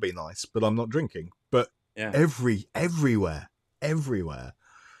thinking, oh, that'd be nice, but I'm not drinking. But everywhere.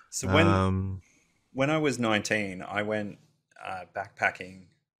 So when I was 19, I went backpacking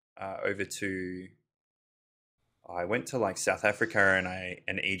I went to like South Africa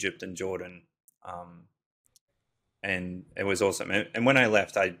and Egypt and Jordan, and it was awesome. And when I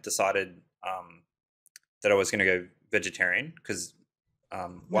left, I decided that I was going to go vegetarian because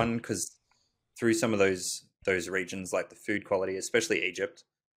because through some of those regions, like the food quality, especially Egypt,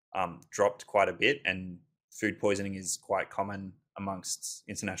 dropped quite a bit, and food poisoning is quite common amongst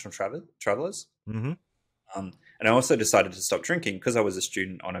international travelers. Mm-hmm. And I also decided to stop drinking because I was a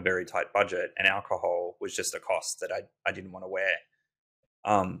student on a very tight budget, and alcohol was just a cost that I didn't want to wear.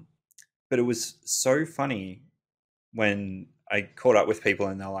 But it was so funny when I caught up with people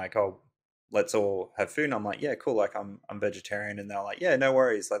and they're like, "Oh, let's all have food." And I'm like, "Yeah, cool. Like, I'm vegetarian." And they're like, "Yeah, no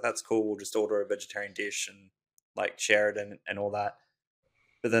worries. Like, that's cool. We'll just order a vegetarian dish and like share it and all that."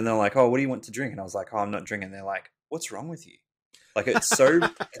 But then they're like, "Oh, what do you want to drink?" And I was like, "Oh, I'm not drinking." They're like, "What's wrong with you?" Like, it's so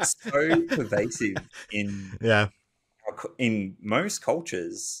pervasive in most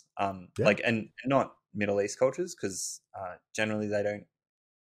cultures, like, and not Middle East cultures, because generally they don't.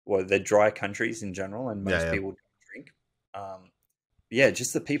 Well, they're dry countries in general, and most people don't drink.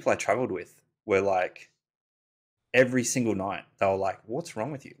 Just the people I traveled with were like, every single night they were like, "What's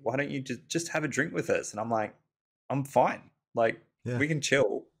wrong with you? Why don't you just have a drink with us?" And I'm like, "I'm fine. Like, we can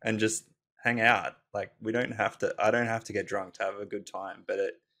chill and just hang out. Like, I don't have to get drunk to have a good time."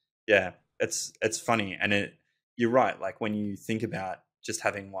 But it's funny, and you're right. Like, when you think about just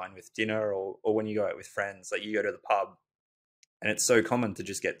having wine with dinner, or when you go out with friends, like you go to the pub, and it's so common to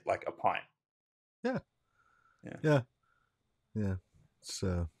just get like a pint. Yeah. It's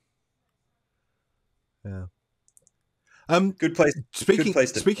good place. Speaking, good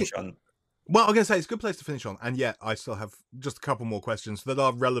place to finish on. Well, I'm going to say it's a good place to finish on, and yet I still have just a couple more questions that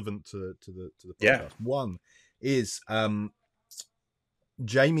are relevant to the podcast. One is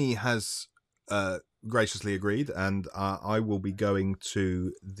Jamie has graciously agreed, and I will be going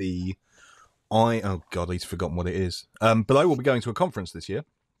to the oh god, I've forgotten what it is. But I will be going to a conference this year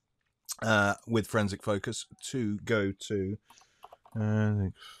with Forensic Focus to go to.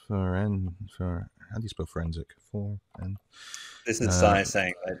 How do you spell forensic? This is Sai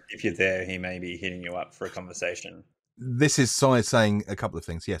saying that if you're there, he may be hitting you up for a conversation. This is Sai saying a couple of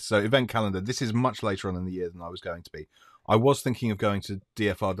things. Yes, so event calendar. This is much later on in the year than I was going to be. I was thinking of going to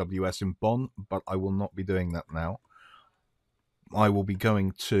DFRWS in Bonn, but I will not be doing that now. I will be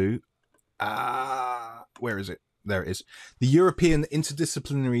going to where is it? There it is. The European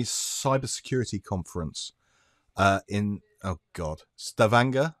Interdisciplinary Cybersecurity Conference in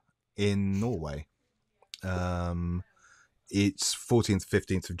Stavanger in Norway. It's 14th,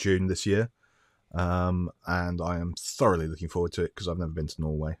 15th of June this year. And I am thoroughly looking forward to it because I've never been to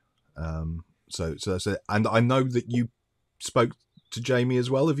Norway. So that's it. And I know that you spoke to Jamie as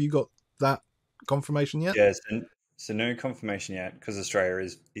well. Have you got that confirmation yet? Yes, so no confirmation yet because Australia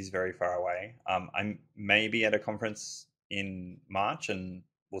is very far away. I'm maybe at a conference in March, and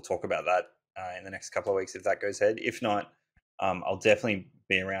we'll talk about that in the next couple of weeks if that goes ahead. If not, I'll definitely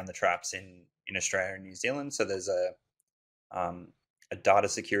be around the traps in Australia and New Zealand. So there's a data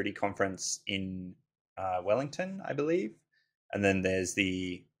security conference in Wellington, I believe, and then there's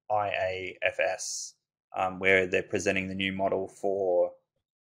the IAFS where they're presenting the new model for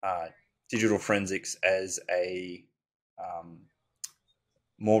digital forensics as a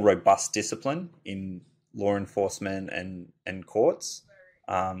more robust discipline in law enforcement and courts.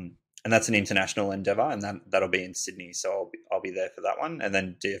 And that's an international endeavor, and that'll be in Sydney. So I'll be there for that one, and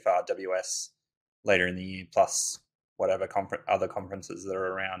then DFRWS later in the year, plus whatever other conferences that are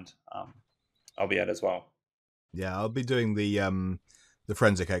around. I'll be at as well. Yeah, I'll be doing the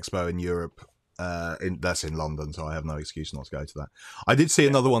Forensic Expo in Europe. That's in London, so I have no excuse not to go to that. I did see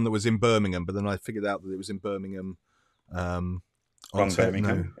another one that was in Birmingham, but then I figured out that it was in Birmingham. Wrong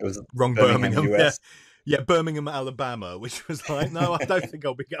Birmingham. No, It was wrong Birmingham. US. Yeah, Birmingham, Alabama, which was like, no, I don't think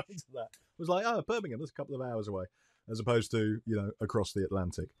I'll be going to that. It was like, oh, Birmingham, that's a couple of hours away, as opposed to across the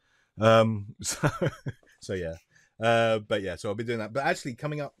Atlantic. So yeah, but yeah, so I'll be doing that. But actually,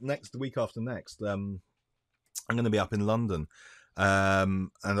 coming up the week after next, I'm going to be up in London.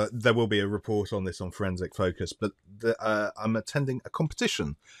 And there will be a report on this on Forensic Focus, but I'm attending a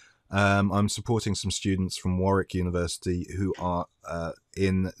competition. I'm supporting some students from Warwick University who are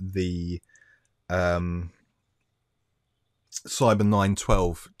in the Cyber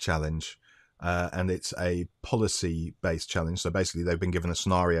 912 challenge, and it's a policy-based challenge. So basically, they've been given a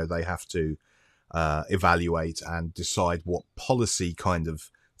scenario they have to evaluate and decide what policy kind of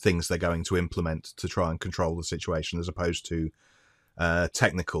things they're going to implement to try and control the situation, as opposed to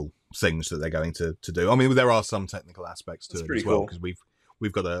technical things that they're going to do. I mean, there are some technical aspects to it as well, because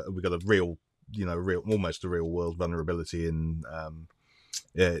we've got a real, almost a real world vulnerability in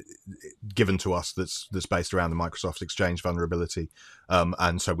given to us that's based around the Microsoft Exchange vulnerability,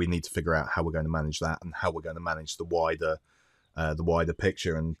 and so we need to figure out how we're going to manage that and how we're going to manage the wider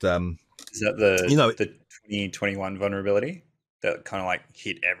picture. And is that the 2021 vulnerability that kind of like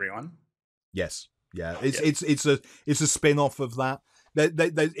hit everyone? Yes. Yeah, it's a spin-off of that.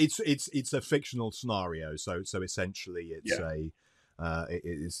 It's a fictional scenario, so essentially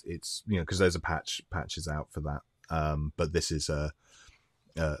it's because there's a patches out for that, but this is a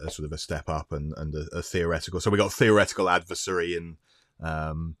sort of a step up and a theoretical. So we got a theoretical adversary and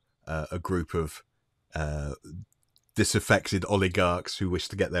a group of disaffected oligarchs who wish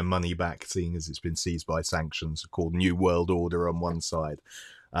to get their money back, seeing as it's been seized by sanctions, called New World Order on one side.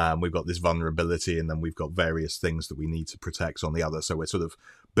 We've got this vulnerability, and then we've got various things that we need to protect on the other. So we're sort of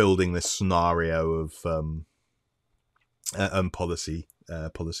building this scenario of policy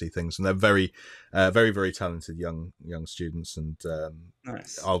things, and they're very, very talented young students. And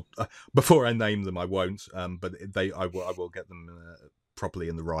nice. I'll before I name them, I won't. But I will get them properly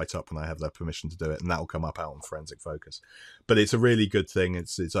in the write-up when I have their permission to do it, and that will come up out on Forensic Focus. But it's a really good thing.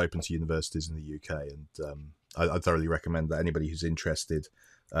 It's open to universities in the UK, and I thoroughly recommend that anybody who's interested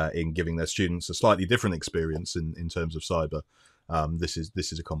in giving their students a slightly different experience in terms of cyber, this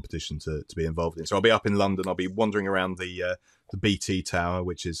is a competition to be involved in. So I'll be up in London. I'll be wandering around the BT Tower,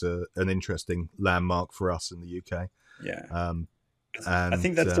 which is an interesting landmark for us in the UK. Yeah, and I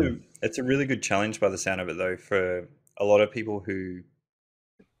think it's a really good challenge by the sound of it, though, for a lot of people who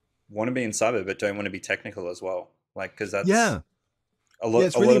want to be in cyber but don't want to be technical as well. Like, because that's a lot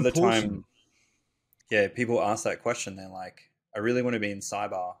of the time. Yeah, people ask that question. They're like, I really want to be in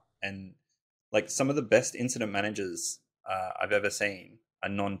cyber. And like some of the best incident managers I've ever seen are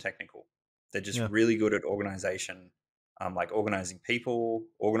non-technical. They're just really good at organization. like organizing people,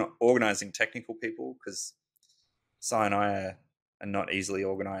 organizing technical people, because Si and I are not easily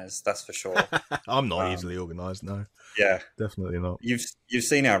organized, that's for sure. I'm not Um, easily organised. No, yeah, definitely not. you've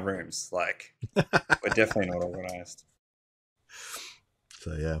seen our rooms, like we're definitely not organized.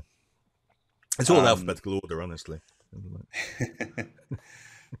 So yeah, it's all Um, alphabetical order, honestly.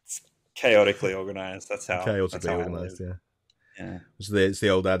 it's chaotically organized. That's how Chaotically I live. organised. Yeah, Yeah, it's the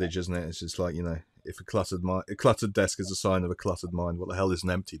old adage, isn't it? It's just like, you know, if a cluttered desk is a sign of a cluttered mind, what the hell is an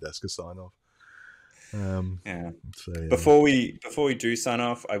empty desk a sign of? yeah. So yeah, Before we do sign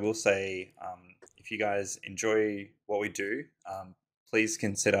off, I will say, if you guys enjoy what we do, please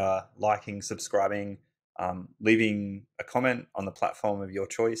consider liking, subscribing, leaving a comment on the platform of your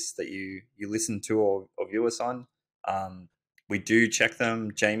choice that you listen to or view us on. Um, we do check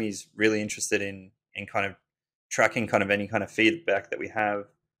them. Jamie's really interested in kind of tracking kind of any kind of feedback that we have.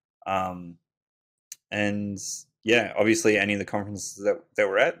 Um, and yeah, obviously any of the conferences that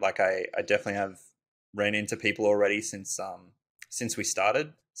we're at, like I definitely have ran into people already since we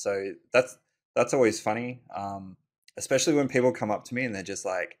started. So that's always funny. Especially when people come up to me and they're just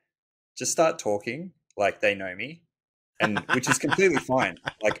like, just start talking like they know me, and which is completely fine.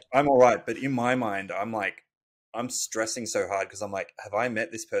 Like I'm all right, but in my mind, I'm like, I'm stressing so hard because I'm like, have I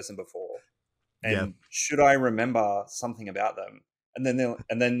met this person before? yeah. And should I remember something about them? And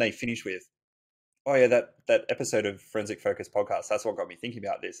then they finish with, oh yeah, that episode of Forensic Focus podcast, that's what got me thinking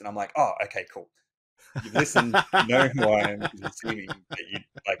about this. And I'm like, oh, okay, cool. You've listened, you know who I am because you've seen me, but you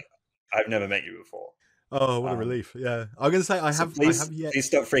like, I've never met you before. Oh, what a Um, relief! Yeah, I'm going to say so I have please yet.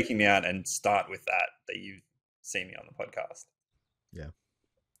 stop freaking me out and start with that you've seen me on the podcast. Yeah.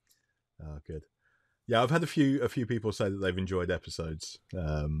 Oh, good. Yeah, I've had a few people say that they've enjoyed episodes,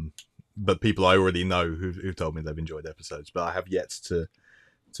 but people I already know who've told me they've enjoyed episodes. But I have yet to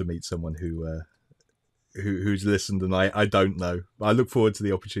meet someone who's listened, and I don't know. I look forward to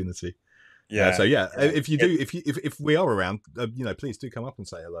the opportunity. So Yeah, yeah, yeah, if you do, if we are around, you know, please do come up and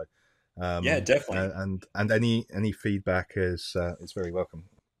say hello. yeah, definitely. And any feedback is very welcome.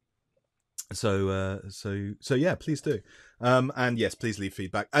 So yeah, please do. And yes, please leave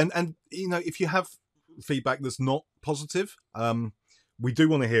feedback. And you know, if you have feedback that's not positive, we do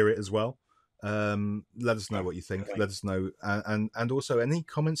want to hear it as well. Let us know Oh, what you think. definitely. Let us know, and also any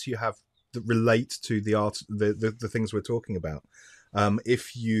comments you have that relate to the art, the things we're talking about.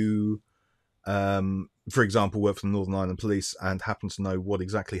 If you, for example, work for the Northern Ireland Police and happen to know what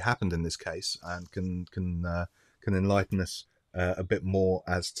exactly happened in this case and can enlighten us a bit more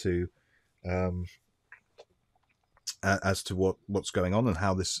um, as to what's going on and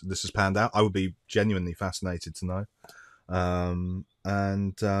how this has panned out, I would be genuinely fascinated to know. And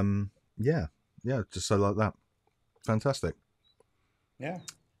yeah, just so like that. Fantastic. Yeah.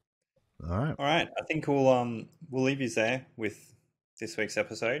 All right. All right. I think we'll leave you there with this week's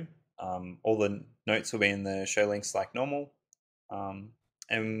episode. All the notes will be in the show links like normal.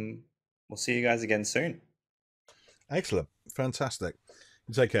 And we'll see you guys again soon. Excellent. Fantastic.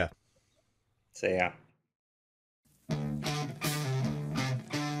 Take care. See ya.